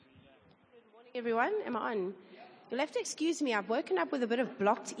Everyone, am I on? You'll have to excuse me. I've woken up with a bit of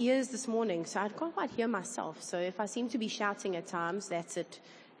blocked ears this morning, so I can't quite hear myself. So if I seem to be shouting at times, that's it.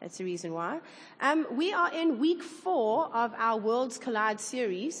 That's the reason why. We are in week 4 of our Worlds Collide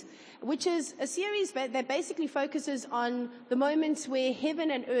series, which is a series that basically focuses on the moments where heaven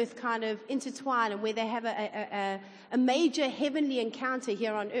and earth kind of intertwine and where they have a major heavenly encounter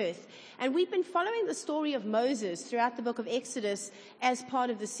here on earth. And we've been following the story of Moses throughout the book of Exodus as part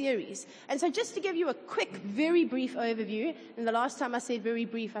of the series. And so just to give you a quick, very brief overview, and the last time I said very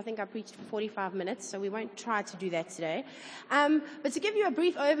brief, I think I preached for 45 minutes, so we won't try to do that today. But to give you a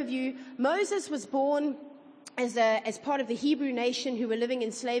brief overview, Moses was born as part of the Hebrew nation who were living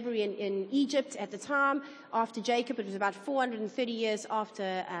in slavery in Egypt at the time. After Jacob, it was about 430 years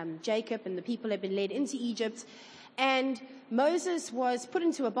after Jacob and the people had been led into Egypt. And Moses was put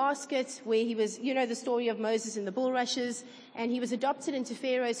into a basket where he was, you know, the story of Moses and the bulrushes, and he was adopted into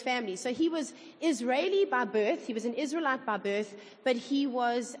Pharaoh's family. So he was Israeli by birth, he was an Israelite by birth, but he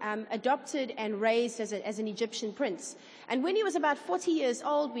was adopted and raised as an Egyptian prince. And when he was about 40 years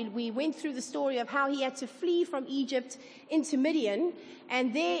old, we went through the story of how he had to flee from Egypt into Midian,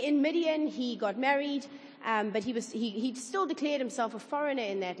 and there in Midian he got married. But he still declared himself a foreigner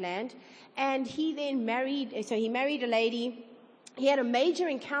in that land. And he then married a lady. He had a major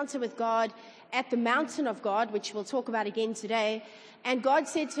encounter with God at the mountain of God, which we'll talk about again today. And God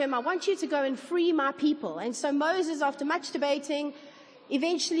said to him, I want you to go and free my people. And so Moses, after much debating,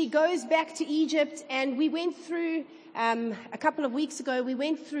 eventually goes back to Egypt. And we went through, a couple of weeks ago, we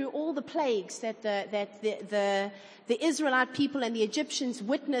went through all the plagues that the Israelite people and the Egyptians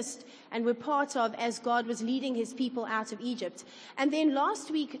witnessed and were part of as God was leading his people out of Egypt. And then last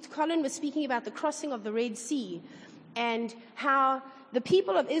week, Colin was speaking about the crossing of the Red Sea and how the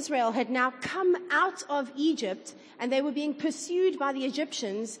people of Israel had now come out of Egypt and they were being pursued by the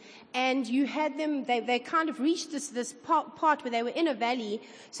Egyptians, and you had them, they kind of reached this part where they were in a valley,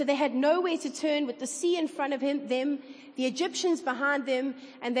 so they had nowhere to turn with the sea in front of them, the Egyptians behind them,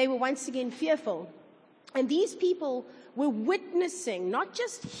 and they were once again fearful. And these people were witnessing, not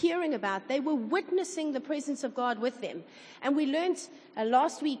just hearing about, they were witnessing the presence of God with them. And we learned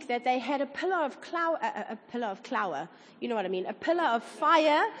last week that they had a pillar of cloud, you know what I mean, a pillar of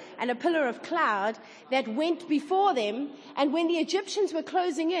fire and a pillar of cloud that went before them. And when the Egyptians were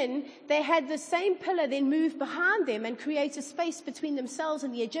closing in, they had the same pillar then move behind them and create a space between themselves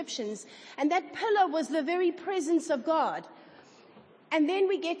and the Egyptians. And that pillar was the very presence of God. And then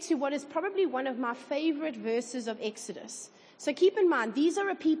we get to what is probably one of my favorite verses of Exodus. So keep in mind, these are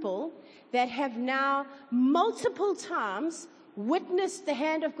a people that have now multiple times witnessed the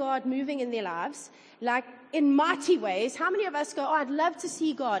hand of God moving in their lives, like in mighty ways. How many of us go, I'd love to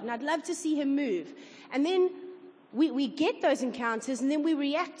see God and I'd love to see him move? And then we get those encounters and then we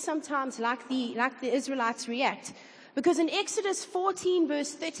react sometimes like the Israelites react. Because in Exodus 14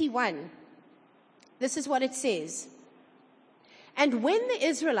 verse 31, this is what it says. And when the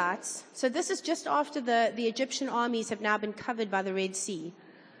Israelites, so this is just after the Egyptian armies have now been covered by the Red Sea.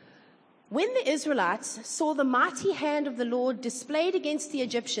 When the Israelites saw the mighty hand of the Lord displayed against the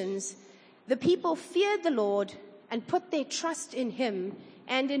Egyptians, the people feared the Lord and put their trust in him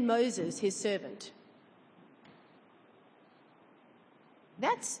and in Moses, his servant.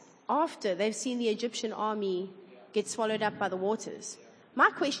 That's after they've seen the Egyptian army get swallowed up by the waters. My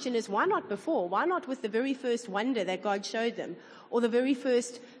question is, why not before? Why not with the very first wonder that God showed them, or the very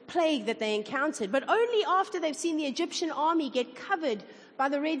first plague that they encountered? But only after they've seen the Egyptian army get covered by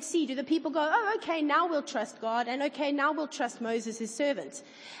the Red Sea do the people go, oh, okay, now we'll trust God, and okay, now we'll trust Moses, his servant.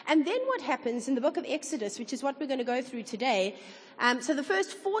 And then what happens in the book of Exodus, which is what we're going to go through today, so the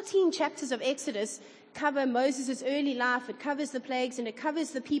first 14 chapters of Exodus cover Moses' early life, it covers the plagues, and it covers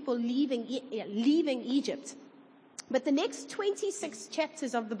the people leaving Egypt. But the next 26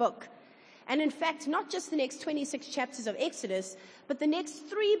 chapters of the book, and in fact, not just the next 26 chapters of Exodus, but the next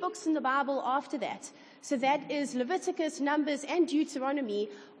 3 books in the Bible after that, so that is Leviticus, Numbers, and Deuteronomy,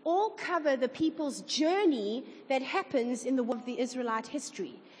 all cover the people's journey that happens in the Israelite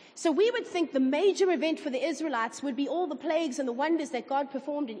history. So we would think the major event for the Israelites would be all the plagues and the wonders that God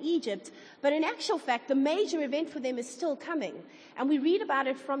performed in Egypt, but in actual fact, the major event for them is still coming. And we read about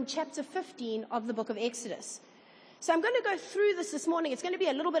it from chapter 15 of the book of Exodus. So I'm going to go through this morning. It's going to be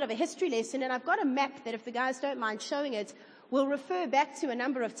a little bit of a history lesson, and I've got a map that if the guys don't mind showing it, we'll refer back to a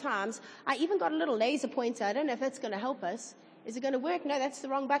number of times. I even got a little laser pointer. I don't know if that's going to help us. Is it going to work? No, that's the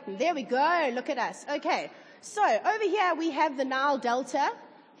wrong button. There we go. Look at us. Okay. So over here we have the Nile Delta.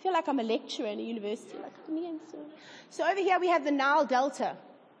 I feel like I'm a lecturer in a university. So over here we have the Nile Delta.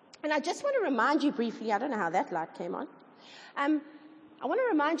 And I just want to remind you briefly, I don't know how that light came on. I want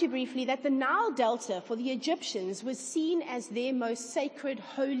to remind you briefly that the Nile Delta for the Egyptians was seen as their most sacred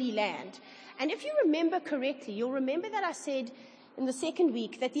holy land. And if you remember correctly, you'll remember that I said in the second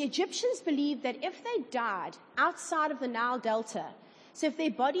week that the Egyptians believed that if they died outside of the Nile Delta, so if their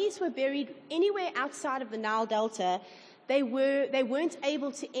bodies were buried anywhere outside of the Nile Delta, they weren't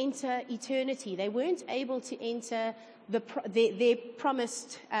able to enter eternity. They weren't able to enter their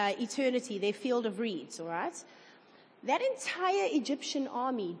promised eternity, their field of reeds, all right? That entire Egyptian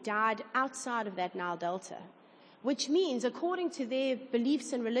army died outside of that Nile Delta, which means, according to their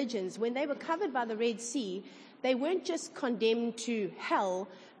beliefs and religions, when they were covered by the Red Sea, they weren't just condemned to hell,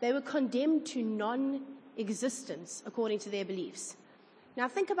 they were condemned to non-existence, according to their beliefs. Now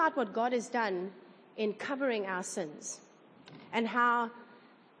think about what God has done in covering our sins, and how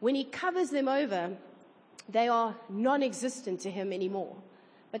when He covers them over, they are non-existent to Him anymore.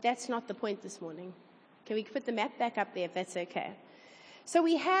 But that's not the point this morning. Can we put the map back up there if that's okay? So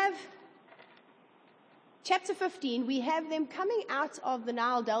we have chapter 15, we have them coming out of the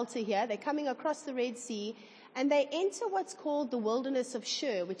Nile Delta here. They're coming across the Red Sea, and they enter what's called the wilderness of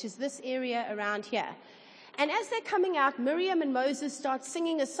Shur, which is this area around here. And as they're coming out, Miriam and Moses start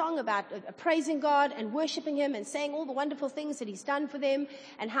singing a song about praising God and worshiping Him and saying all the wonderful things that He's done for them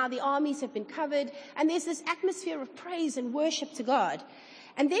and how the armies have been covered. And there's this atmosphere of praise and worship to God.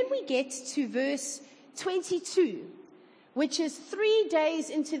 And then we get to verse 22, which is 3 days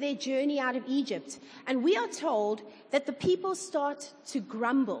into their journey out of Egypt. And we are told that the people start to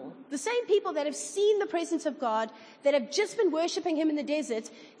grumble. The same people that have seen the presence of God, that have just been worshiping Him in the desert,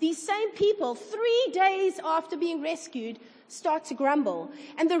 these same people, 3 days after being rescued, start to grumble.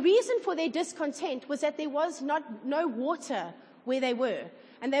 And the reason for their discontent was that there was no water where they were.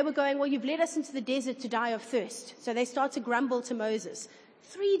 And they were going, well, you've led us into the desert to die of thirst. So they start to grumble to Moses.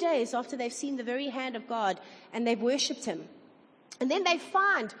 3 days after they've seen the very hand of God and they've worshipped Him. And then they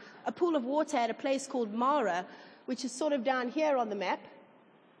find a pool of water at a place called Marah, which is sort of down here on the map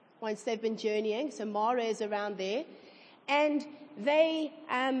once they've been journeying. So Marah is around there. And they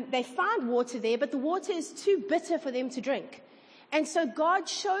find water there, but the water is too bitter for them to drink. And so God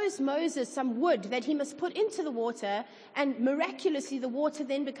shows Moses some wood that he must put into the water, and miraculously the water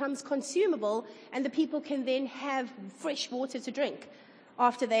then becomes consumable, and the people can then have fresh water to drink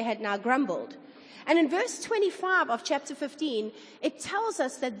after they had now grumbled. And in verse 25 of chapter 15, it tells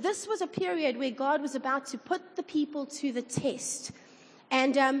us that this was a period where God was about to put the people to the test.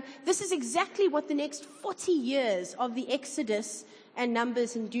 And this is exactly what the next 40 years of the Exodus and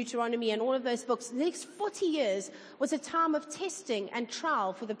Numbers and Deuteronomy and all of those books, the next 40 years was a time of testing and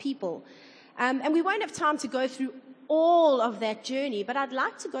trial for the people. And we won't have time to go through all of that journey, but I'd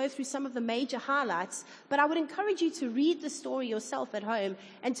like to go through some of the major highlights. But I would encourage you to read the story yourself at home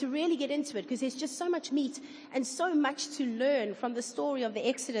and to really get into it, because there's just so much meat and so much to learn from the story of the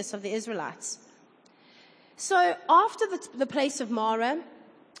Exodus of the Israelites. So after the place of Marah,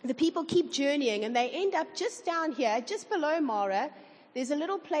 the people keep journeying, and they end up just down here, just below Marah. There's a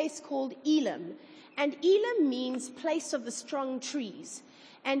little place called Elim. And Elim means place of the strong trees.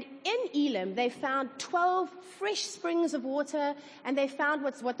 And in Elim, they found 12 fresh springs of water, and they found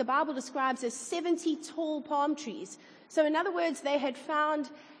what the Bible describes as 70 tall palm trees. So in other words, they had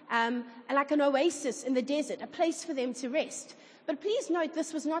found like an oasis in the desert, a place for them to rest. But please note,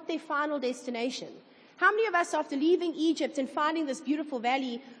 this was not their final destination. How many of us, after leaving Egypt and finding this beautiful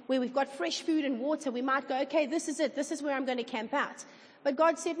valley where we've got fresh food and water, we might go, okay, this is it. This is where I'm going to camp out. But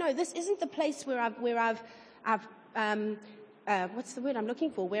God said, no, this isn't the place where I've what's the word I'm looking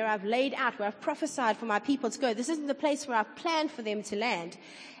for? Where I've laid out, where I've prophesied for my people to go. This isn't the place where I've planned for them to land.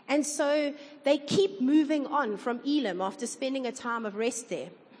 And so they keep moving on from Elim after spending a time of rest there.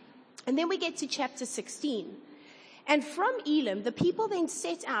 And then we get to chapter 16. And from Elim, the people then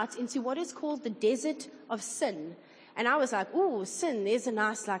set out into what is called the Desert of Sin. And I was like, ooh, sin, there's a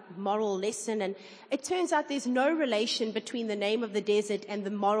nice moral lesson. And it turns out there's no relation between the name of the desert and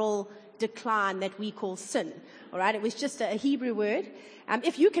the moral decline that we call sin. All right, it was just a Hebrew word.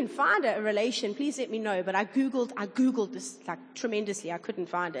 If you can find a relation, please let me know. But I Googled this tremendously. I couldn't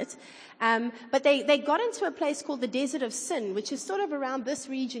find it. But they got into a place called the Desert of Sin, which is sort of around this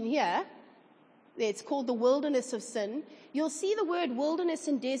region here. It's called the Wilderness of Sin. You'll see the word wilderness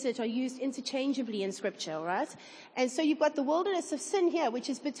and desert are used interchangeably in Scripture, all right? And so you've got the Wilderness of Sin here, which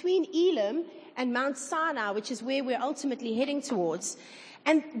is between Elim and Mount Sinai, which is where we're ultimately heading towards.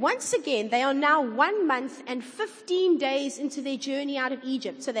 And once again, they are now 1 month and 15 days into their journey out of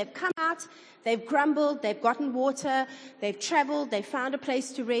Egypt. So they've come out, they've grumbled, they've gotten water, they've traveled, they've found a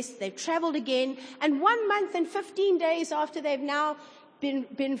place to rest, they've traveled again. And 1 month and 15 days after they've now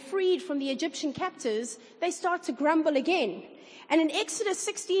been freed from the Egyptian captors, they start to grumble again. And in Exodus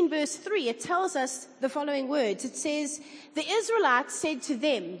 16 verse 3, it tells us the following words. It says, the Israelites said to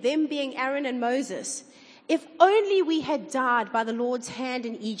them being Aaron and Moses, if only we had died by the Lord's hand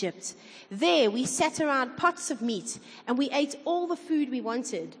in Egypt. There we sat around pots of meat and we ate all the food we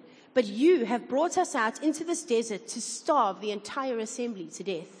wanted. But you have brought us out into this desert to starve the entire assembly to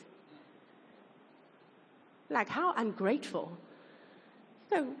death. Like, how ungrateful.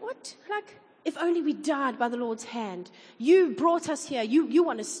 No, what? Like, if only we died by the Lord's hand. You brought us here. You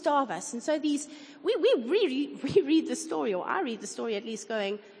want to starve us. And so we read the story, or I read the story at least,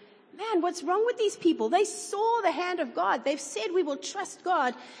 going, man, what's wrong with these people? They saw the hand of God. They've said we will trust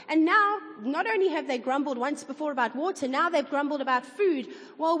God. And now, not only have they grumbled once before about water, now they've grumbled about food.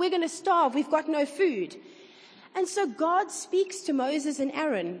 Well, we're going to starve. We've got no food. And so God speaks to Moses and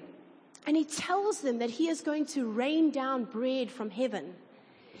Aaron, and he tells them that he is going to rain down bread from heaven.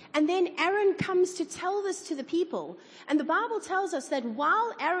 And then Aaron comes to tell this to the people. And the Bible tells us that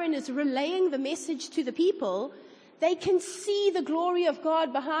while Aaron is relaying the message to the people, they can see the glory of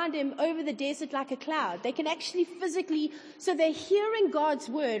God behind him over the desert like a cloud. They can actually physically, so they're hearing God's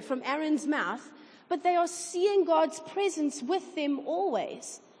word from Aaron's mouth, but they are seeing God's presence with them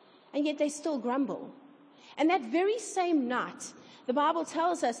always. And yet they still grumble. And that very same night, the Bible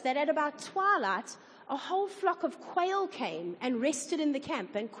tells us that at about twilight, a whole flock of quail came and rested in the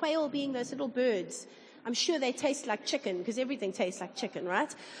camp. And quail being those little birds, I'm sure they taste like chicken, because everything tastes like chicken,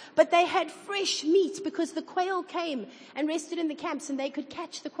 right? But they had fresh meat because the quail came and rested in the camps and they could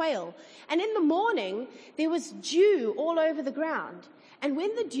catch the quail. And in the morning, there was dew all over the ground. And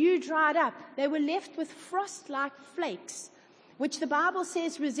when the dew dried up, they were left with frost-like flakes, which the Bible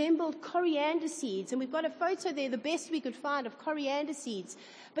says resembled coriander seeds. And we've got a photo there, the best we could find, of coriander seeds.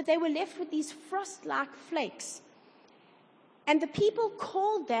 But they were left with these frost-like flakes. And the people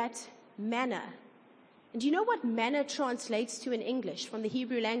called that manna. And do you know what manna translates to in English from the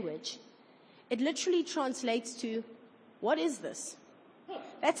Hebrew language? It literally translates to, what is this?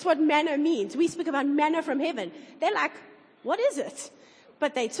 That's what manna means. We speak about manna from heaven. They're like, what is it?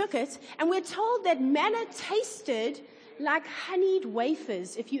 But they took it. And we're told that manna tasted like honeyed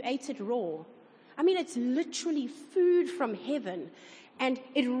wafers if you ate it raw. I mean, it's literally food from heaven. And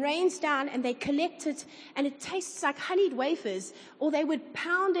it rains down and they collect it and it tastes like honeyed wafers, or they would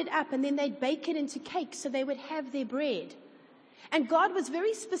pound it up and then they'd bake it into cake so they would have their bread. And God was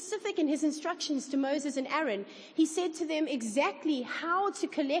very specific in his instructions to Moses and Aaron. He said to them exactly how to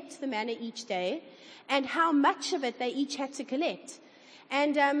collect the manna each day and how much of it they each had to collect.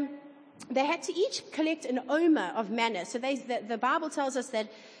 And they had to each collect an omer of manna. So the Bible tells us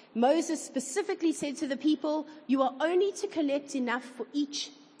that Moses specifically said to the people, you are only to collect enough for each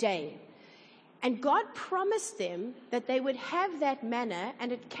day. And God promised them that they would have that manna,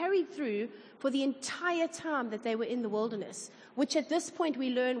 and it carried through for the entire time that they were in the wilderness, which at this point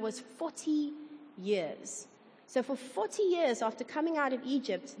we learn was 40 years. So for 40 years after coming out of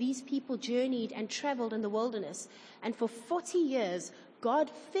Egypt, these people journeyed and traveled in the wilderness. And for 40 years, God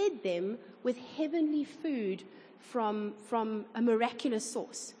fed them with heavenly food from a miraculous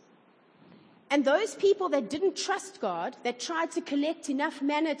source. And those people that didn't trust God, that tried to collect enough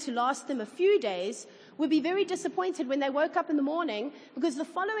manna to last them a few days, would be very disappointed when they woke up in the morning, because the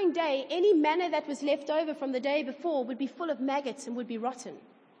following day, any manna that was left over from the day before would be full of maggots and would be rotten.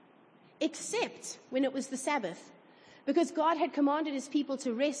 Except when it was the Sabbath, because God had commanded his people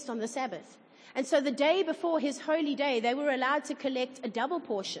to rest on the Sabbath. And so the day before his holy day, they were allowed to collect a double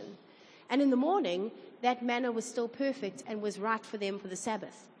portion. And in the morning, that manna was still perfect and was right for them for the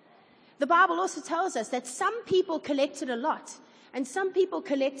Sabbath. The Bible also tells us that some people collected a lot and some people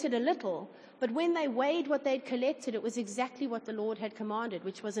collected a little, but when they weighed what they'd collected, it was exactly what the Lord had commanded,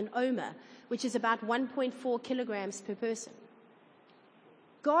 which was an omer, which is about 1.4 kilograms per person.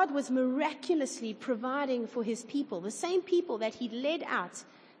 God was miraculously providing for his people, the same people that he led out,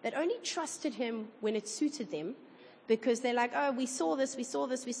 that only trusted him when it suited them, because they're like, oh, we saw this,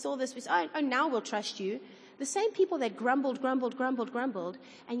 oh, now we'll trust you. The same people that grumbled,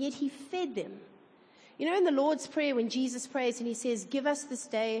 and yet he fed them. You know, in the Lord's Prayer, when Jesus prays and he says, give us this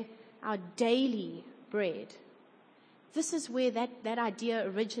day our daily bread. This is where that idea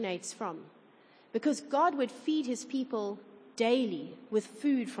originates from. Because God would feed his people daily with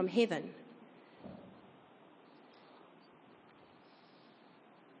food from heaven.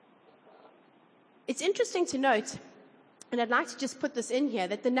 It's interesting to note, and I'd like to just put this in here,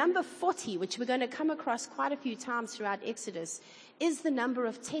 that the number 40, which we're going to come across quite a few times throughout Exodus, is the number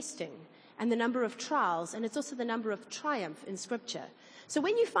of testing. and the number of trials, and it's also the number of triumph in Scripture. So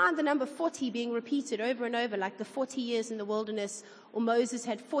when you find the number 40 being repeated over and over, like the 40 years in the wilderness, or Moses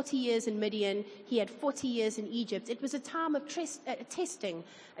had 40 years in Midian, he had 40 years in Egypt, it was a time of testing,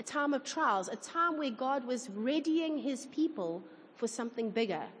 a time of trials, a time where God was readying his people for something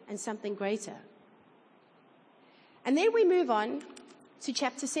bigger and something greater. And then we move on to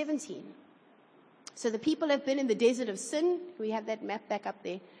chapter 17. So the people have been in the desert of sin. We have that map back up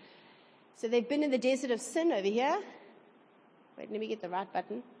there. So they've been in the desert of sin over here. Wait, let me get the right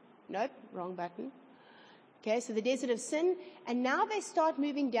button. Nope, wrong button. Okay, so the desert of sin. And now they start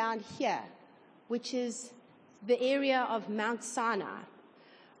moving down here, which is the area of Mount Sinai.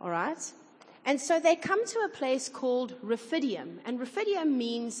 All right? And so they come to a place called Rephidim. And Rephidim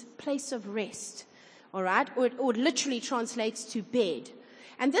means place of rest. All right? Or it literally translates to bed.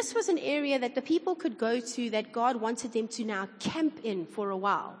 And this was an area that the people could go to that God wanted them to now camp in for a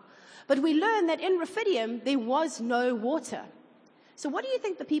while. But we learn that in Rephidim, there was no water. So what do you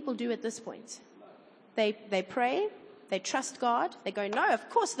think the people do at this point? They pray, they trust God, they go, no, of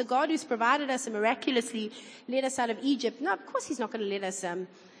course, the God who's provided us and miraculously led us out of Egypt, no, of course he's not going to let us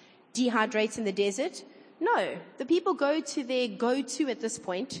dehydrate in the desert. No, the people go to their go-to at this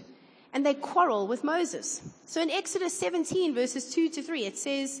point, and they quarrel with Moses. So in Exodus 17, verses 2-3, it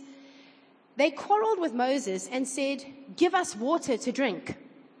says, they quarreled with Moses and said, give us water to drink.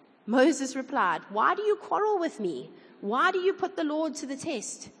 Moses replied, why do you quarrel with me? Why do you put the Lord to the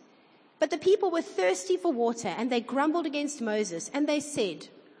test? But the people were thirsty for water, and they grumbled against Moses, and they said,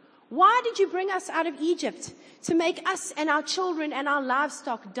 why did you bring us out of Egypt to make us and our children and our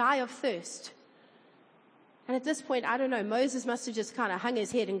livestock die of thirst? And at this point, I don't know, Moses must have just kind of hung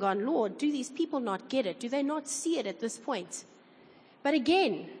his head and gone, Lord, do these people not get it? Do they not see it at this point? But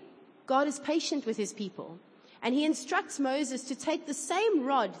again, God is patient with his people. And he instructs Moses to take the same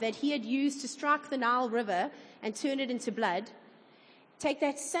rod that he had used to strike the Nile River and turn it into blood, take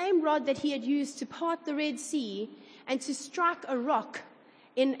that same rod that he had used to part the Red Sea and to strike a rock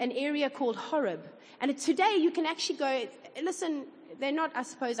in an area called Horeb. And today you can actually go, listen, they're not, I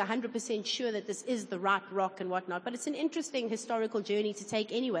suppose, 100% sure that this is the right rock and whatnot, but it's an interesting historical journey to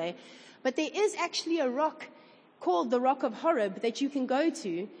take anyway. But there is actually a rock called the Rock of Horeb that you can go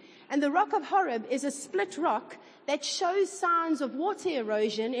to. And the Rock of Horeb is a split rock that shows signs of water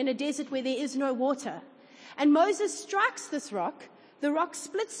erosion in a desert where there is no water. And Moses strikes this rock, the rock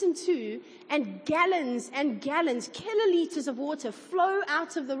splits in two, and gallons, kiloliters of water flow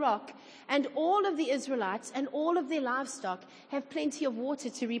out of the rock, and all of the Israelites and all of their livestock have plenty of water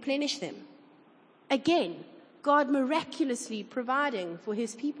to replenish them. Again, God miraculously providing for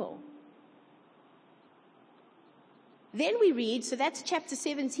his people. Then we read, so that's chapter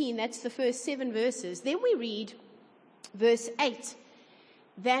 17, that's the first 7 verses. Then we read verse 8,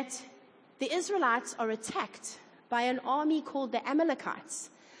 that the Israelites are attacked by an army called the Amalekites.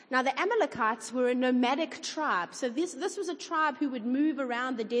 Now, the Amalekites were a nomadic tribe. So this was a tribe who would move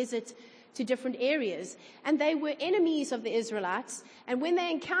around the desert to different areas. And they were enemies of the Israelites. And when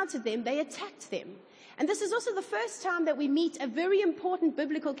they encountered them, they attacked them. And this is also the first time that we meet a very important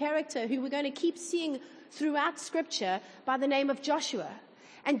biblical character who we're going to keep seeing throughout Scripture by the name of Joshua.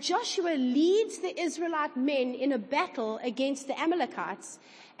 And Joshua leads the Israelite men in a battle against the Amalekites.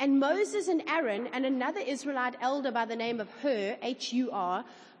 And Moses and Aaron and another Israelite elder by the name of Hur, H-U-R,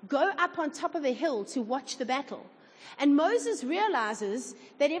 go up on top of a hill to watch the battle. And Moses realizes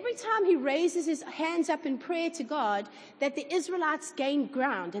that every time he raises his hands up in prayer to God, that the Israelites gain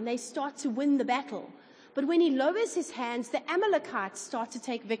ground and they start to win the battle. But when he lowers his hands, the Amalekites start to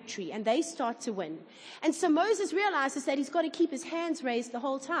take victory and they start to win. And so Moses realizes that he's got to keep his hands raised the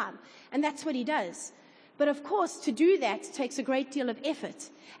whole time. And that's what he does. But of course, to do that takes a great deal of effort.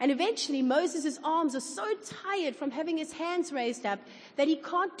 And eventually, Moses' arms are so tired from having his hands raised up that he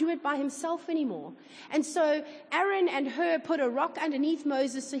can't do it by himself anymore. And so Aaron and Hur put a rock underneath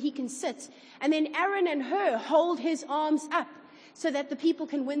Moses so he can sit. And then Aaron and Hur hold his arms up so that the people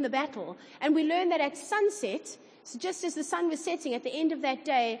can win the battle. And we learn that at sunset, so just as the sun was setting at the end of that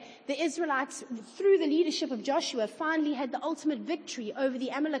day, the Israelites, through the leadership of Joshua, finally had the ultimate victory over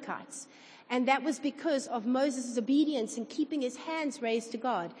the Amalekites. And that was because of Moses' obedience and keeping his hands raised to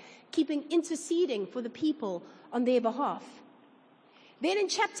God, interceding for the people on their behalf. Then in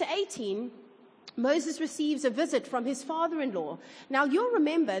chapter 18, Moses receives a visit from his father-in-law. Now you'll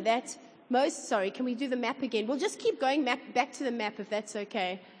remember that can we do the map again? We'll just keep going back to the map if that's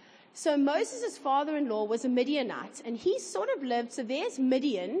okay. So Moses' father-in-law was a Midianite, and he sort of lived, so there's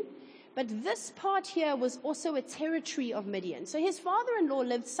Midian, but this part here was also a territory of Midian. So his father-in-law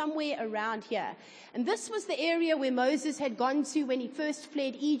lived somewhere around here. And this was the area where Moses had gone to when he first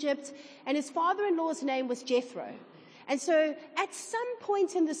fled Egypt. And his father-in-law's name was Jethro. And so at some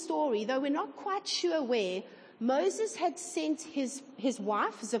point in the story, though we're not quite sure where, Moses had sent his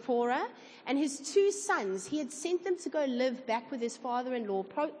wife, Zipporah, and his 2 sons. He had sent them to go live back with his father-in-law,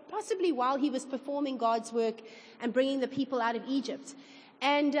 possibly while he was performing God's work and bringing the people out of Egypt.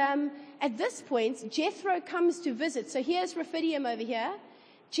 And at this point, Jethro comes to visit. So here's Rephidim over here.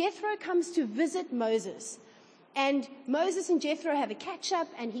 Jethro comes to visit Moses. And Moses and Jethro have a catch-up,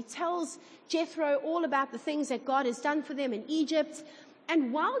 and he tells Jethro all about the things that God has done for them in Egypt.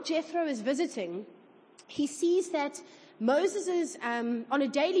 And while Jethro is visiting, he sees that Moses is, on a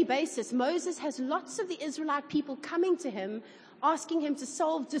daily basis, Moses has lots of the Israelite people coming to him, asking him to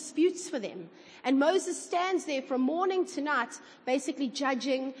solve disputes for them. And Moses stands there from morning to night, basically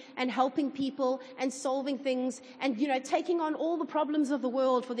judging and helping people and solving things and, taking on all the problems of the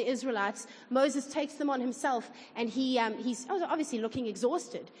world for the Israelites. Moses takes them on himself, and he's obviously looking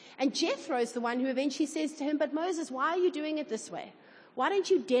exhausted. And Jethro is the one who eventually says to him, "But Moses, why are you doing it this way? Why don't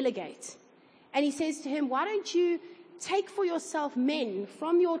you delegate?" And he says to him, "Why don't you take for yourself men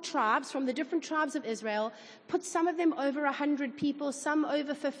from your tribes, from the different tribes of Israel, put some of them over 100 people, some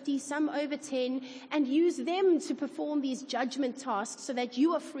over 50, some over 10, and use them to perform these judgment tasks so that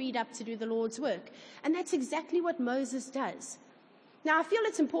you are freed up to do the Lord's work." And that's exactly what Moses does. Now, I feel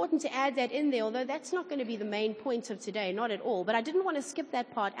it's important to add that in there, although that's not going to be the main point of today, not at all. But I didn't want to skip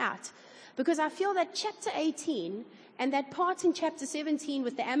that part out, because I feel that chapter 18 and that part in chapter 17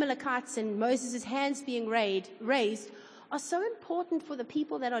 with the Amalekites and Moses' hands being raised are so important for the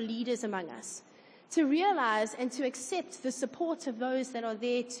people that are leaders among us, to realize and to accept the support of those that are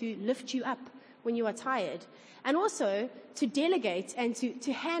there to lift you up when you are tired, and also to delegate and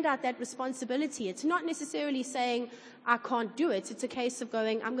to hand out that responsibility. It's not necessarily saying, "I can't do it." It's a case of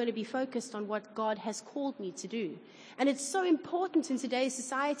going, "I'm going to be focused on what God has called me to do." And it's so important in today's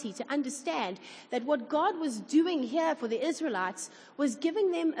society to understand that what God was doing here for the Israelites was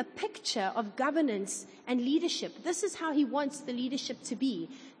giving them a picture of governance and leadership. This is how he wants the leadership to be.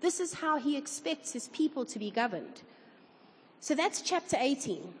 This is how he expects his people to be governed. So that's chapter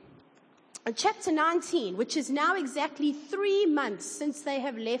 18. And chapter 19, which is now exactly 3 months since they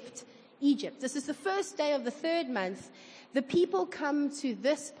have left Egypt. This is the first day of the 3rd month. The people come to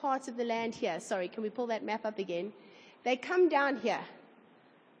this part of the land here. Sorry, can we pull that map up again? They come down here,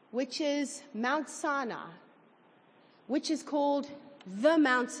 which is Mount Sinai, which is called the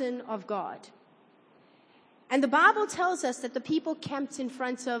mountain of God. And the Bible tells us that the people camped in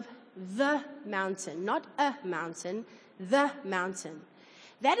front of the mountain, not a mountain, the mountain.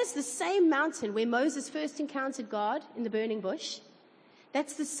 That is the same mountain where Moses first encountered God in the burning bush.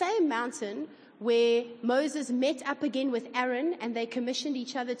 That's the same mountain where Moses met up again with Aaron, and they commissioned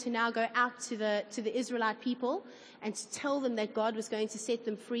each other to now go out to the Israelite people and to tell them that God was going to set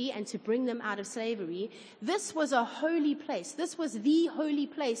them free and to bring them out of slavery. This was a holy place. This was the holy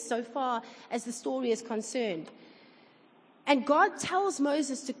place so far as the story is concerned. And God tells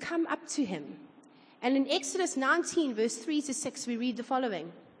Moses to come up to him. And in Exodus 19, verse 3-6, we read the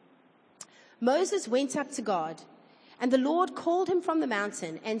following. Moses went up to God, and the Lord called him from the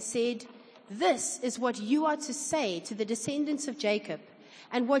mountain and said, "This is what you are to say to the descendants of Jacob,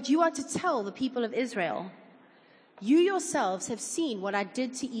 and what you are to tell the people of Israel. You yourselves have seen what I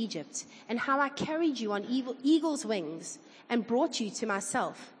did to Egypt, and how I carried you on eagle's wings and brought you to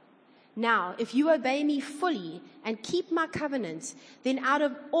myself. Now, if you obey me fully and keep my covenant, then out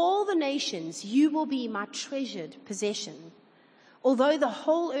of all the nations you will be my treasured possession. Although the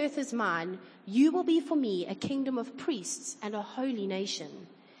whole earth is mine, you will be for me a kingdom of priests and a holy nation.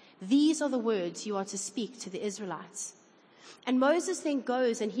 These are the words you are to speak to the Israelites." And Moses then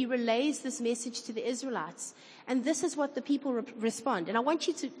goes and he relays this message to the Israelites. And this is what the people respond. And I want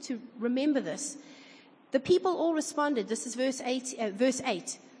you to remember this. The people all responded. This is verse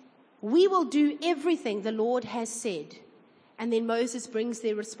 8. "We will do everything the Lord has said." And then Moses brings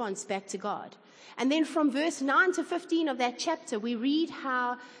their response back to God. And then from verse 9-15 of that chapter, we read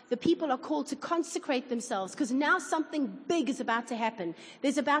how the people are called to consecrate themselves, because now something big is about to happen.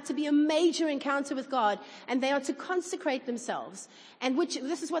 There's about to be a major encounter with God, and they are to consecrate themselves. And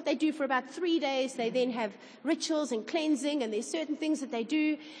this is what they do for about 3 days. They then have rituals and cleansing, and there's certain things that they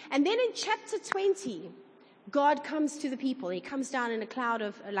do. And then in chapter 20, God comes to the people. He comes down in a cloud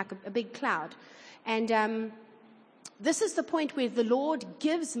like a big cloud. And this is the point where the Lord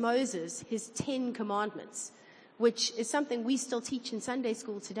gives Moses his 10 commandments, which is something we still teach in Sunday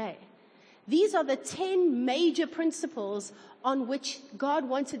school today. These are the 10 major principles on which God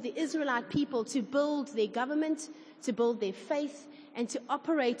wanted the Israelite people to build their government, to build their faith, and to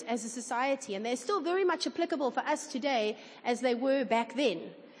operate as a society. And they're still very much applicable for us today as they were back then.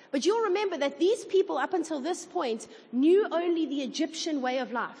 But you'll remember that these people up until this point knew only the Egyptian way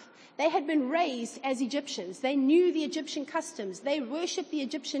of life. They had been raised as Egyptians. They knew the Egyptian customs. They worshipped the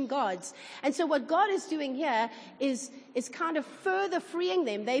Egyptian gods. And so what God is doing here is kind of further freeing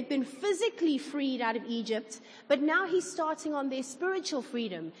them. They've been physically freed out of Egypt, but now he's starting on their spiritual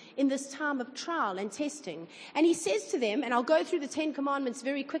freedom in this time of trial and testing. And he says to them, and I'll go through the 10 commandments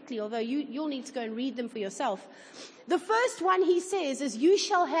very quickly, although you'll need to go and read them for yourself. The first one he says is, you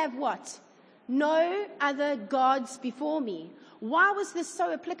shall have what? No other gods before me. Why was this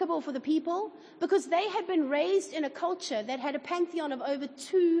so applicable for the people? Because they had been raised in a culture that had a pantheon of over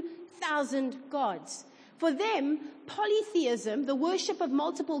 2,000 gods. For them, polytheism, the worship of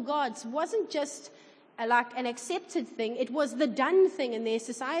multiple gods, wasn't just like an accepted thing. It was the done thing in their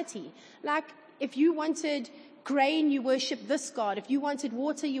society. Like if you wanted grain, you worshipped this God. If you wanted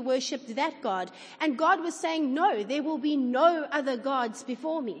water, you worshipped that God. And God was saying, no, there will be no other gods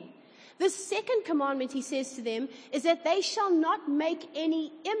before me. The second commandment, he says to them, is that they shall not make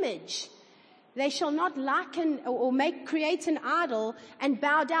any image. They shall not liken or create an idol and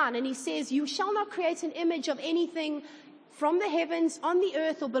bow down. And he says, you shall not create an image of anything from the heavens, on the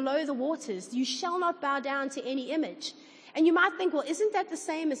earth, or below the waters. You shall not bow down to any image. And you might think, well, isn't that the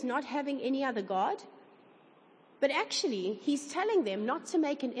same as not having any other God? But actually, he's telling them not to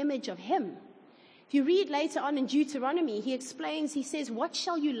make an image of him. If you read later on in Deuteronomy, he explains, he says, what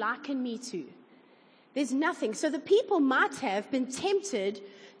shall you liken me to? There's nothing. So the people might have been tempted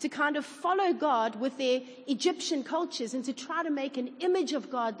to kind of follow God with their Egyptian cultures and to try to make an image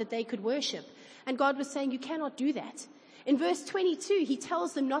of God that they could worship. And God was saying, you cannot do that. In verse 22, he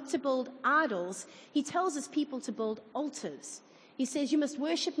tells them not to build idols. He tells his people to build altars. He says, you must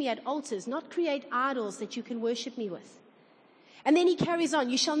worship me at altars, not create idols that you can worship me with. And then he carries on,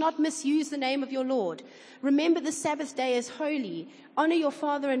 you shall not misuse the name of your Lord. Remember the Sabbath day as holy. Honor your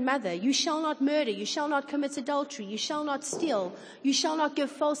father and mother. You shall not murder. You shall not commit adultery. You shall not steal. You shall not give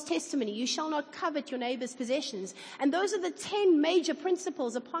false testimony. You shall not covet your neighbor's possessions. And those are the 10 major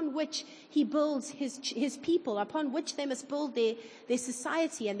principles upon which he builds his people, upon which they must build their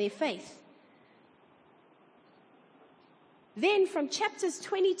society and their faith. Then from chapters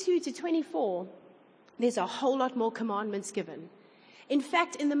 22 to 24, there's a whole lot more commandments given. In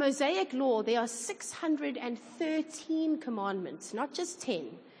fact, in the Mosaic law, there are 613 commandments, not just 10.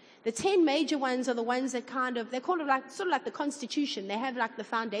 The 10 major ones are the ones that they're called sort of like the Constitution. They have like the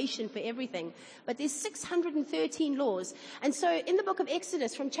foundation for everything. But there's 613 laws. And so in the book of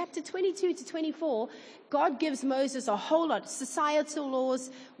Exodus, from chapter 22 to 24, God gives Moses a whole lot. Societal laws,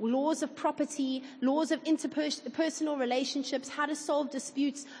 laws of property, laws of interpersonal relationships, how to solve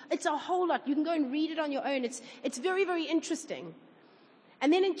disputes. It's a whole lot. You can go and read it on your own. It's very, very interesting.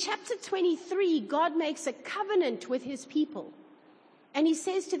 And then in chapter 23, God makes a covenant with his people. And he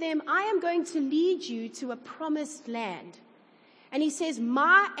says to them, I am going to lead you to a promised land. And he says,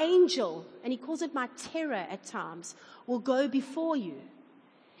 my angel, and he calls it my terror at times, will go before you.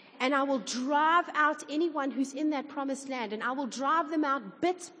 And I will drive out anyone who's in that promised land. And I will drive them out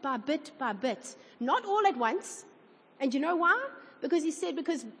bit by bit by bit. Not all at once. And you know why? Because he said,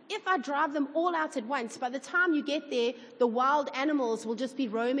 because if I drive them all out at once, by the time you get there, the wild animals will just be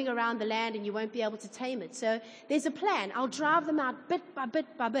roaming around the land and you won't be able to tame it. So there's a plan. I'll drive them out bit by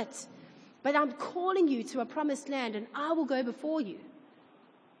bit by bit. But I'm calling you to a promised land and I will go before you.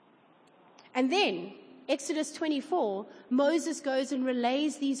 And then, Exodus 24, Moses goes and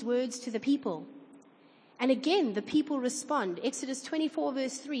relays these words to the people. And again, the people respond. Exodus 24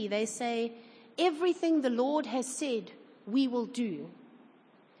 verse 3, they say, everything the Lord has said, we will do.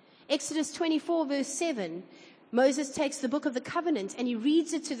 Exodus 24 verse 7, Moses takes the book of the covenant and he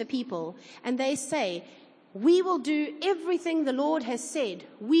reads it to the people and they say, we will do everything the Lord has said.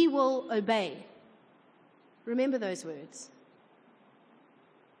 We will obey. Remember those words.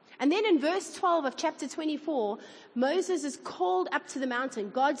 And then in verse 12 of chapter 24, Moses is called up to the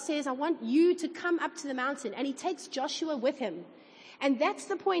mountain. God says, I want you to come up to the mountain. And he takes Joshua with him. And that's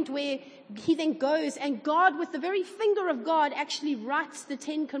the point where he then goes and God, with the very finger of God, actually writes the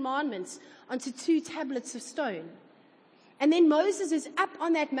 10 commandments onto 2 tablets of stone. And then Moses is up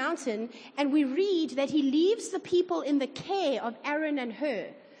on that mountain and we read that he leaves the people in the care of Aaron and Hur.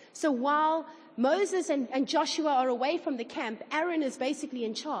 So while Moses and Joshua are away from the camp, Aaron is basically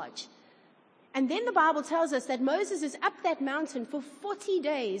in charge. And then the Bible tells us that Moses is up that mountain for 40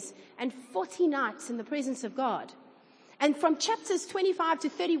 days and 40 nights in the presence of God. And from chapters 25 to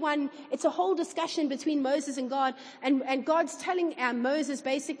 31, it's a whole discussion between Moses and God. And God's telling Moses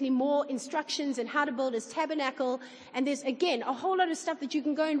basically more instructions and how to build his tabernacle. And there's, again, a whole lot of stuff that you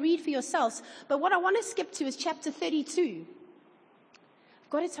can go and read for yourselves. But what I want to skip to is chapter 32. I've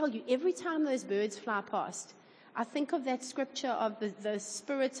got to tell you, every time those birds fly past, I think of that scripture of the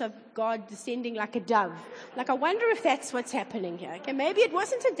Spirit of God descending like a dove. Like, I wonder if that's what's happening here. Okay, maybe it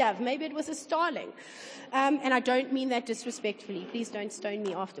wasn't a dove. Maybe it was a starling. And I don't mean that disrespectfully. Please don't stone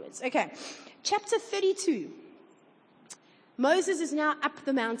me afterwards. Okay, chapter 32. Moses is now up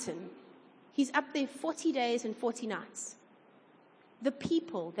the mountain. He's up there 40 days and 40 nights. The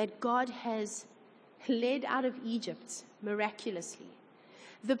people that God has led out of Egypt miraculously,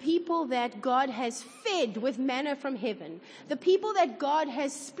 the people that God has fed with manna from heaven, the people that God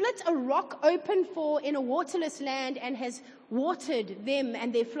has split a rock open for in a waterless land and has watered them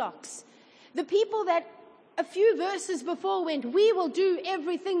and their flocks, the people that a few verses before went, we will do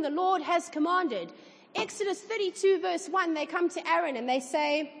everything the Lord has commanded. Exodus 32 verse 1, they come to Aaron and they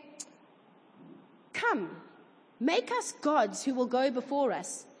say, come, make us gods who will go before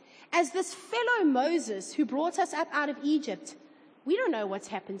us. As this fellow Moses who brought us up out of Egypt, we don't know what's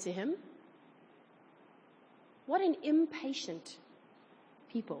happened to him. What an impatient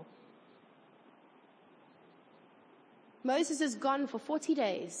people. Moses is gone for 40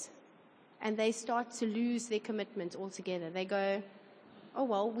 days, and they start to lose their commitment altogether. They go, oh,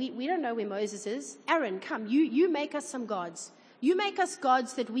 well, we don't know where Moses is. Aaron, come, you make us some gods. You make us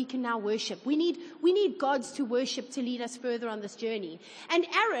gods that we can now worship. We need gods to worship to lead us further on this journey. And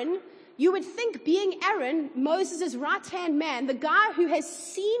Aaron, you would think, being Aaron, Moses' right-hand man, the guy who has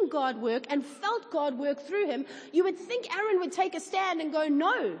seen God work and felt God work through him, you would think Aaron would take a stand and go,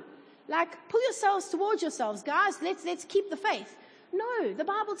 no, like, pull yourselves towards yourselves, guys, let's keep the faith. No, the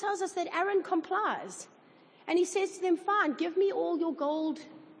Bible tells us that Aaron complies. And he says to them, fine, give me all your gold,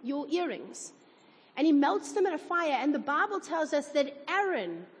 your earrings. And he melts them in a fire, and the Bible tells us that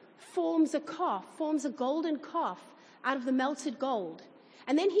Aaron forms a calf, forms a golden calf out of the melted gold.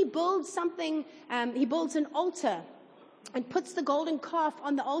 And then he builds something, he builds an altar and puts the golden calf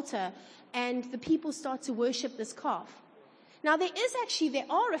on the altar, and the people start to worship this calf. Now there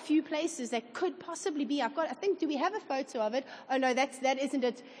are a few places that could possibly be, do we have a photo of it? Oh no, that isn't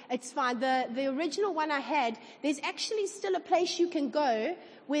it. It's fine. The original one I had, there's actually still a place you can go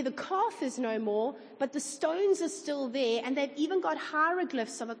where the calf is no more, but the stones are still there, and they've even got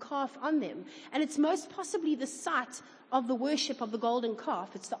hieroglyphs of a calf on them. And it's most possibly the site of the worship of the golden calf.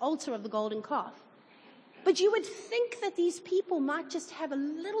 It's the altar of the golden calf. But you would think that these people might just have a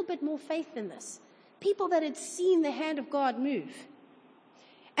little bit more faith in this. People that had seen the hand of God move.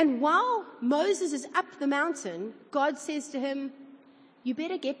 And while Moses is up the mountain, God says to him, you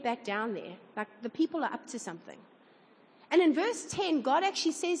better get back down there. Like, the people are up to something. And in verse 10, God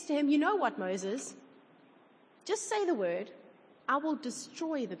actually says to him, you know what, Moses? Just say the word, I will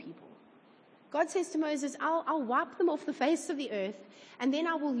destroy the people. God says to Moses, I'll wipe them off the face of the earth, and then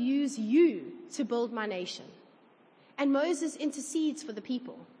I will use you to build my nation. And Moses intercedes for the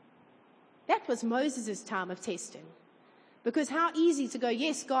people. That was Moses' time of testing. Because how easy to go,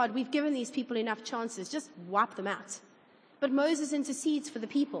 yes, God, we've given these people enough chances, just wipe them out. But Moses intercedes for the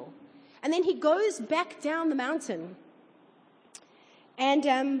people. And then he goes back down the mountain.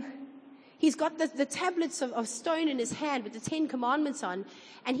 And he's got the tablets of stone in his hand with the 10 commandments on.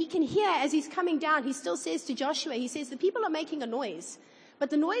 And he can hear as he's coming down, he still says to Joshua, he says, the people are making a noise. But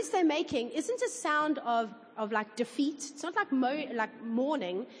the noise they're making isn't a sound of like defeat. It's not like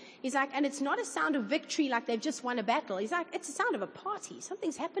mourning. He's like, and it's not a sound of victory like they've just won a battle. He's like, it's a sound of a party.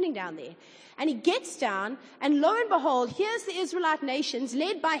 Something's happening down there. And he gets down, and lo and behold, here's the Israelite nations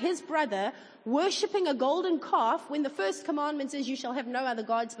led by his brother worshipping a golden calf, when the first commandment is, you shall have no other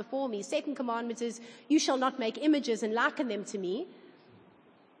gods before me. Second commandment is, you shall not make images and liken them to me.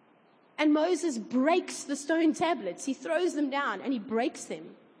 And Moses breaks the stone tablets. He throws them down and he breaks them.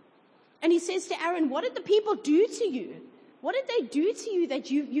 And he says to Aaron, what did the people do to you? What did they do to you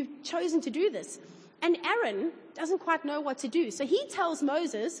that you've chosen to do this? And Aaron doesn't quite know what to do. So he tells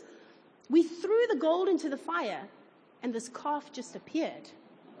Moses, we threw the gold into the fire and this calf just appeared.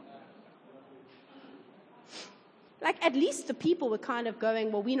 Like, at least the people were kind of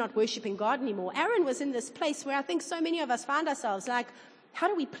going, well, we're not worshiping God anymore. Aaron was in this place where I think so many of us find ourselves like, how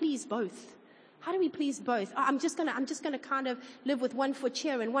do we please both? How do we please both? Oh, I'm just gonna kind of live with one foot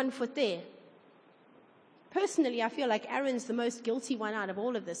here and one foot there. Personally, I feel like Aaron's the most guilty one out of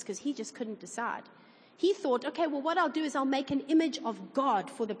all of this, because he just couldn't decide. He thought, okay, well, what I'll do is I'll make an image of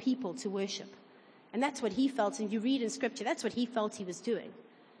God for the people to worship. And that's what he felt, and you read in Scripture, that's what he felt he was doing.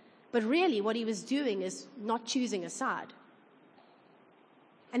 But really, what he was doing is not choosing a side.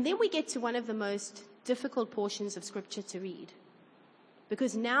 And then we get to one of the most difficult portions of Scripture to read,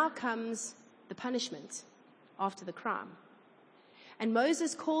 because now comes the punishment after the crime. And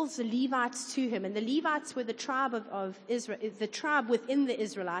Moses calls the Levites to him, and the Levites were the tribe of Israel, the tribe within the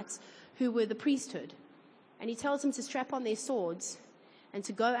Israelites who were the priesthood. And he tells them to strap on their swords and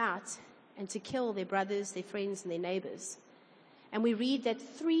to go out and to kill their brothers, their friends, and their neighbors. And we read that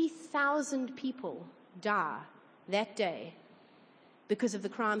 3,000 people die that day because of the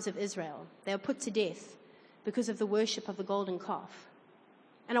crimes of Israel. They were put to death because of the worship of the golden calf.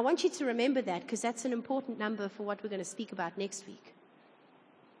 And I want you to remember that, because that's an important number for what we're going to speak about next week.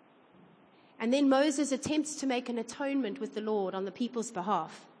 And then Moses attempts to make an atonement with the Lord on the people's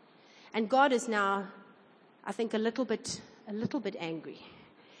behalf. And God is now, I think, a little bit angry.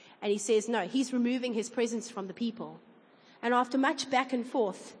 And he says, no, he's removing his presence from the people. And after much back and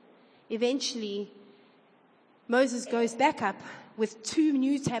forth, eventually Moses goes back up with 2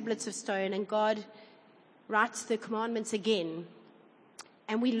 new tablets of stone, and God writes the commandments again.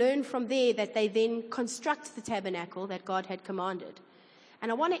 And we learn from there that they then construct the tabernacle that God had commanded.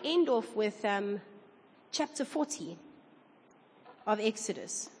 And I want to end off with chapter 40 of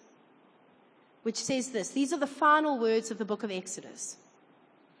Exodus, which says this. These are the final words of the book of Exodus.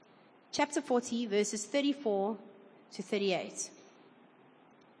 Chapter 40, verses 34 to 38.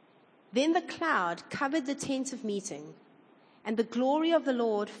 Then the cloud covered the tent of meeting, and the glory of the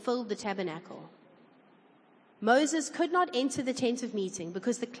Lord filled the tabernacle. Moses could not enter the tent of meeting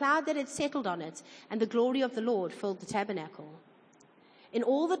because the cloud that had settled on it and the glory of the Lord filled the tabernacle. In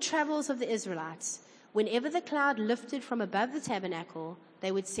all the travels of the Israelites, whenever the cloud lifted from above the tabernacle,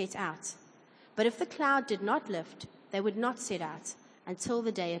 they would set out. But if the cloud did not lift, they would not set out until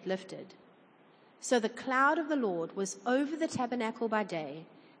the day it lifted. So the cloud of the Lord was over the tabernacle by day,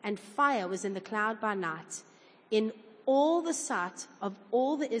 and fire was in the cloud by night, in all the sight of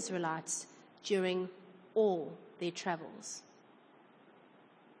all the Israelites during all their travels.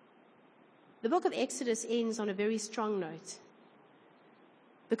 The book of Exodus ends on a very strong note,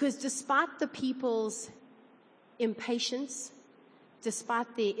 because despite the people's impatience,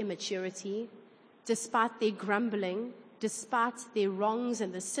 despite their immaturity, despite their grumbling, despite their wrongs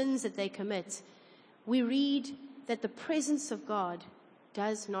and the sins that they commit, we read that the presence of God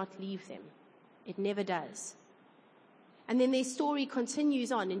does not leave them. It never does. And then their story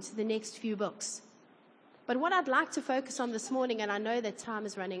continues on into the next few books. But what I'd like to focus on this morning, and I know that time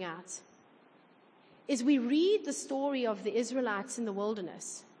is running out, is we read the story of the Israelites in the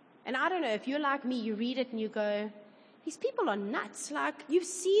wilderness. And I don't know, if you're like me, you read it and you go, these people are nuts. Like, you've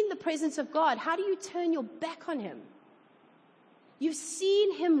seen the presence of God. How do you turn your back on him? You've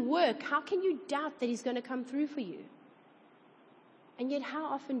seen him work. How can you doubt that he's going to come through for you? And yet, how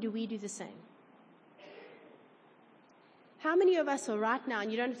often do we do the same? How many of us are right now,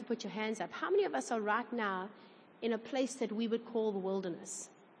 and you don't have to put your hands up, how many of us are right now in a place that we would call the wilderness?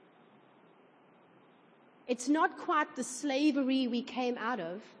 It's not quite the slavery we came out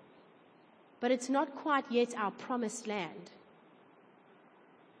of, but it's not quite yet our promised land.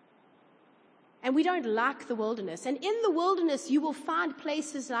 And we don't like the wilderness. And in the wilderness, you will find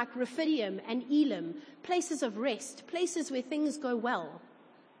places like Rephidim and Elim, places of rest, places where things go well.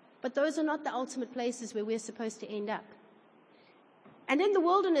 But those are not the ultimate places where we're supposed to end up. And in the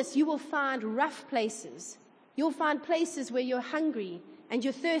wilderness, you will find rough places. You'll find places where you're hungry and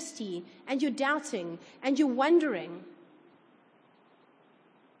you're thirsty and you're doubting and you're wondering.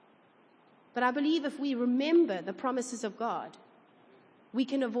 But I believe if we remember the promises of God, we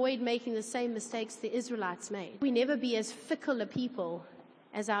can avoid making the same mistakes the Israelites made. We never be as fickle a people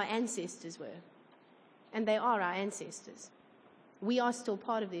as our ancestors were. And they are our ancestors. We are still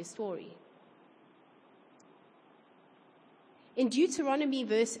part of their story. In Deuteronomy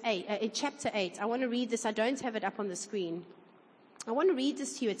in chapter 8, I want to read this. I don't have it up on the screen. I want to read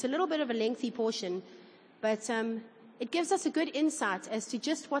this to you. It's a little bit of a lengthy portion, but it gives us a good insight as to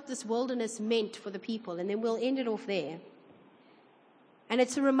just what this wilderness meant for the people, and then we'll end it off there. And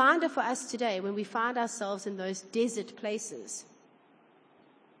it's a reminder for us today when we find ourselves in those desert places.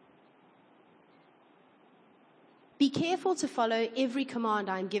 Be careful to follow every command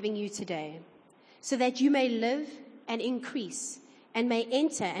I am giving you today, so that you may live and increase and may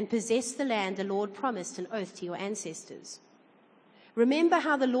enter and possess the land the Lord promised an oath to your ancestors. Remember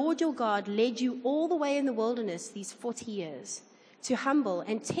how the Lord your God led you all the way in the wilderness these 40 years, to humble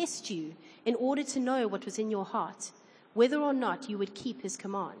and test you in order to know what was in your heart, whether or not you would keep his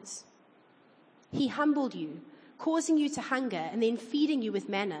commands. He humbled you, causing you to hunger and then feeding you with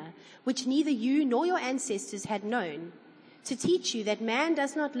manna, which neither you nor your ancestors had known, to teach you that man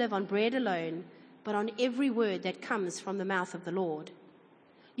does not live on bread alone, but on every word that comes from the mouth of the Lord.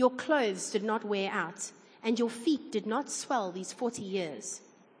 Your clothes did not wear out, and your feet did not swell these 40 years.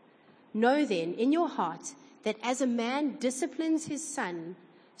 Know then in your heart that as a man disciplines his son,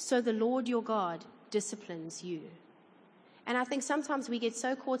 so the Lord your God disciplines you. And I think sometimes we get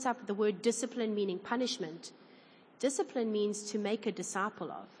so caught up with the word discipline meaning punishment. Discipline means to make a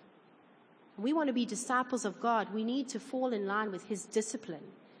disciple of. We want to be disciples of God. We need to fall in line with his discipline,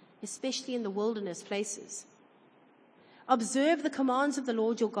 especially in the wilderness places. Observe the commands of the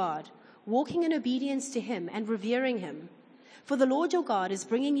Lord your God, walking in obedience to him and revering him. For the Lord your God is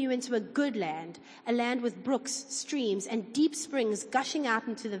bringing you into a good land, a land with brooks, streams, and deep springs gushing out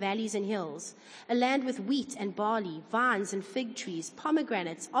into the valleys and hills, a land with wheat and barley, vines and fig trees,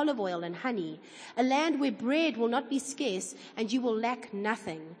 pomegranates, olive oil and honey, a land where bread will not be scarce and you will lack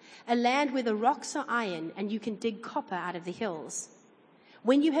nothing, a land where the rocks are iron and you can dig copper out of the hills.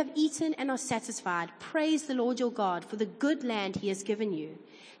 When you have eaten and are satisfied, praise the Lord your God for the good land he has given you.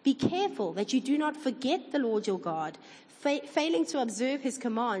 Be careful that you do not forget the Lord your God, failing to observe his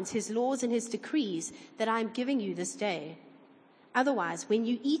commands, his laws, and his decrees that I am giving you this day. Otherwise, when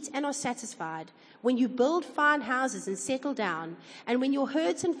you eat and are satisfied, when you build fine houses and settle down, and when your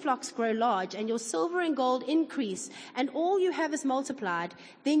herds and flocks grow large, and your silver and gold increase, and all you have is multiplied,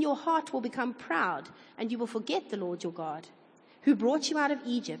 then your heart will become proud, and you will forget the Lord your God, who brought you out of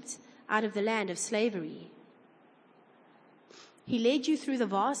Egypt, out of the land of slavery. He led you through the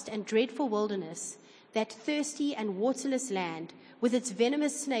vast and dreadful wilderness, that thirsty and waterless land, with its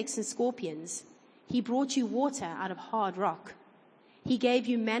venomous snakes and scorpions. He brought you water out of hard rock. He gave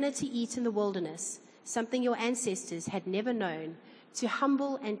you manna to eat in the wilderness, something your ancestors had never known, to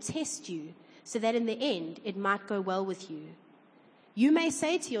humble and test you, so that in the end it might go well with you. You may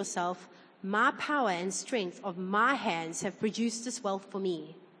say to yourself, my power and strength of my hands have produced this wealth for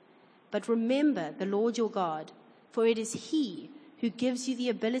me. But remember the Lord your God, for it is he who gives you the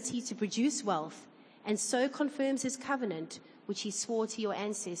ability to produce wealth, and so confirms his covenant, which he swore to your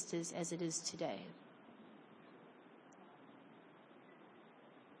ancestors as it is today.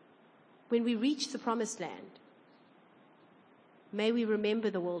 When we reach the promised land, may we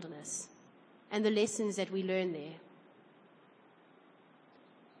remember the wilderness and the lessons that we learn there.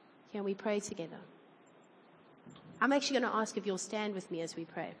 Can we pray together? I'm actually going to ask if you'll stand with me as we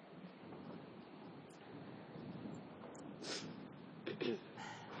pray.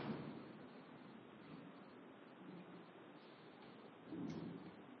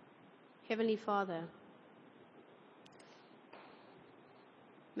 Heavenly Father,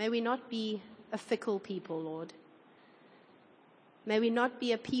 may we not be a fickle people, Lord. May we not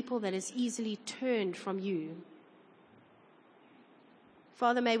be a people that is easily turned from you.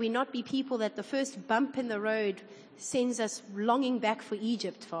 Father, may we not be people that the first bump in the road sends us longing back for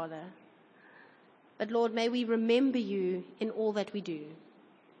Egypt, Father. But Lord, may we remember you in all that we do.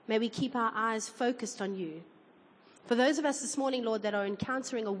 May we keep our eyes focused on you. For those of us this morning, Lord, that are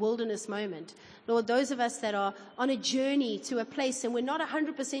encountering a wilderness moment, Lord, those of us that are on a journey to a place and we're not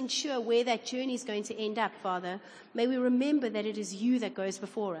 100% sure where that journey is going to end up, Father, may we remember that it is you that goes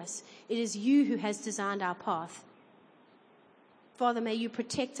before us. It is you who has designed our path. Father, may you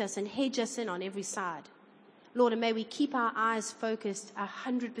protect us and hedge us in on every side. Lord, and may we keep our eyes focused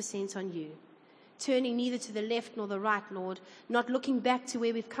 100% on you. Turning neither to the left nor the right, Lord, not looking back to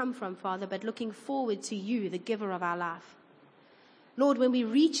where we've come from, Father, but looking forward to you, the giver of our life. Lord, when we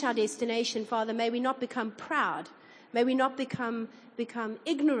reach our destination, Father, may we not become proud. May we not become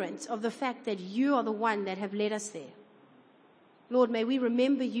ignorant of the fact that you are the one that have led us there. Lord, may we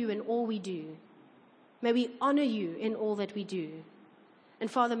remember you in all we do. May we honor you in all that we do. And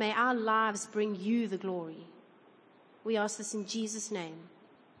Father, may our lives bring you the glory. We ask this in Jesus' name.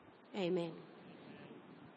 Amen.